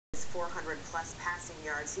400-plus passing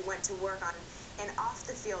yards. He went to work on an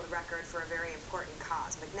off-the-field record for a very important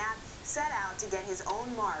cause. McNabb set out to get his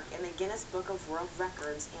own mark in the Guinness Book of World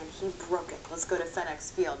Records, and he broke it. Let's go to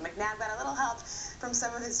FedEx Field. McNabb got a little help from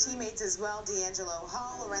some of his teammates as well, D'Angelo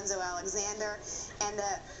Hall, Lorenzo Alexander, and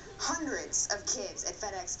the hundreds of kids at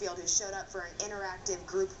FedEx Field who showed up for an interactive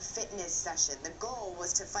group fitness session. The goal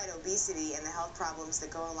was to fight obesity and the health problems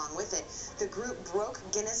that go along with it. The group broke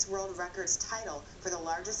Guinness World Records title for the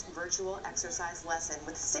largest virtual exercise lesson,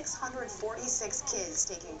 with 646 kids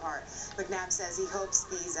taking part. McNabb says he hopes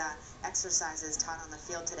these exercises taught on the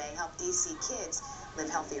field today help DC kids live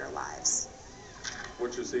healthier lives.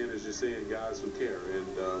 What you're seeing is you're seeing guys who care,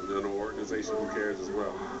 and an organization who cares as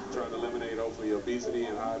well, trying to eliminate hopefully obesity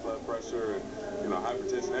and high blood pressure and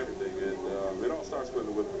hypertension, everything. And it all starts with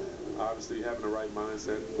obviously having the right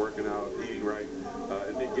mindset, working out, eating right,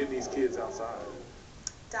 and then getting these kids outside.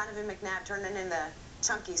 Donovan McNabb turning in the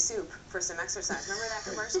chunky soup for some exercise. Remember that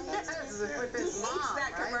commercial? Yes, with his he mom, hates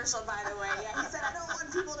that right? commercial, by the way. Yeah, he said, I don't want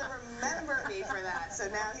people to remember me for that. So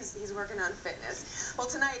now he's working on fitness. Well,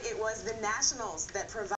 tonight it was the Nationals that provided